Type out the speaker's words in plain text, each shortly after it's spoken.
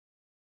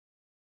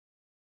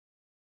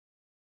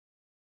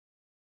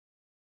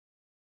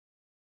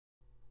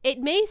It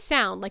may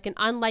sound like an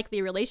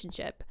unlikely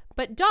relationship,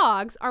 but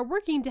dogs are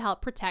working to help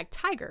protect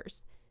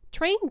tigers.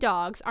 Trained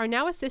dogs are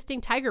now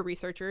assisting tiger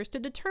researchers to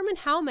determine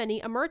how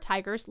many Amur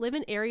tigers live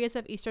in areas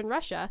of eastern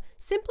Russia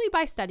simply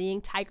by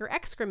studying tiger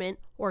excrement,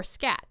 or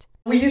scat.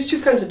 We use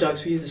two kinds of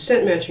dogs. We use the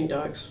scent matching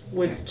dogs,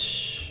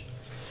 which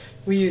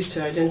we use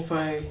to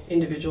identify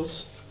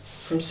individuals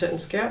from scent and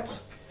scats.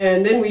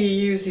 And then we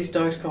use these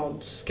dogs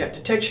called scat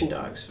detection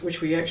dogs,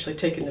 which we actually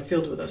take in the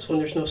field with us when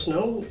there's no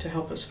snow to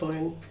help us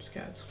find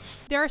scats.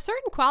 There are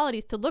certain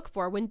qualities to look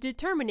for when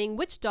determining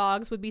which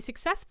dogs would be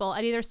successful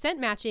at either scent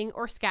matching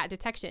or scat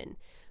detection.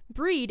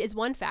 Breed is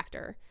one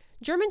factor.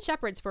 German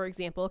Shepherds, for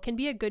example, can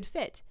be a good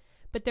fit,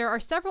 but there are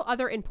several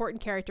other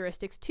important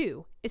characteristics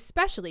too,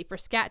 especially for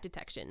scat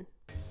detection.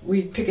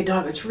 We pick a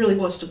dog that really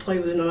wants to play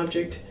with an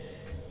object,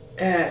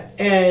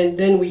 and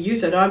then we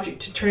use that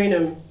object to train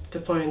them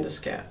to find the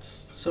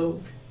scats.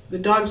 So the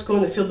dogs go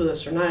in the field with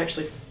us are not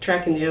actually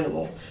tracking the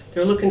animal.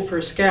 They're looking for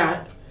a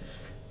scat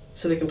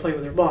so they can play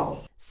with their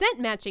ball. Scent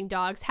matching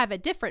dogs have a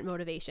different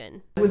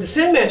motivation. With the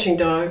scent matching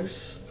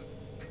dogs,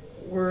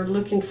 we're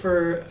looking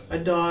for a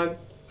dog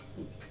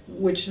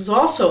which is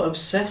also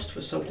obsessed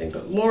with something,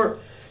 but more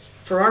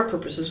for our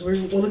purposes, we're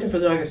looking for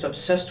the dog that's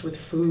obsessed with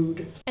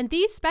food. And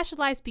these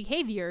specialized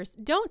behaviors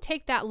don't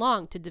take that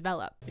long to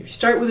develop. If you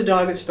start with a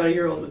dog that's about a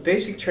year old with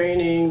basic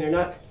training, they're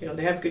not,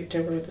 they have good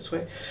temperament this way,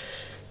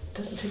 it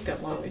doesn't take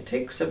that long. It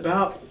takes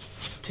about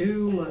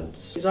 2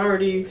 months. He's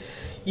already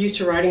used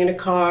to riding in a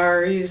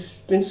car, he's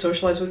been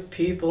socialized with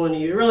people, and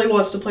he really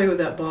wants to play with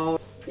that ball.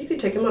 You could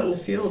take him out in the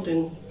field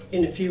in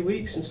a few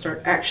weeks and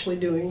start actually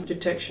doing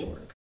detection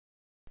work.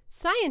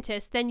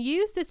 Scientists then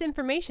use this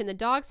information the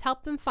dogs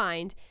help them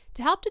find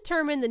to help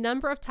determine the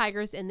number of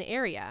tigers in the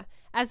area,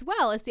 as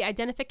well as the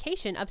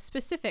identification of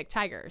specific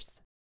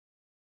tigers.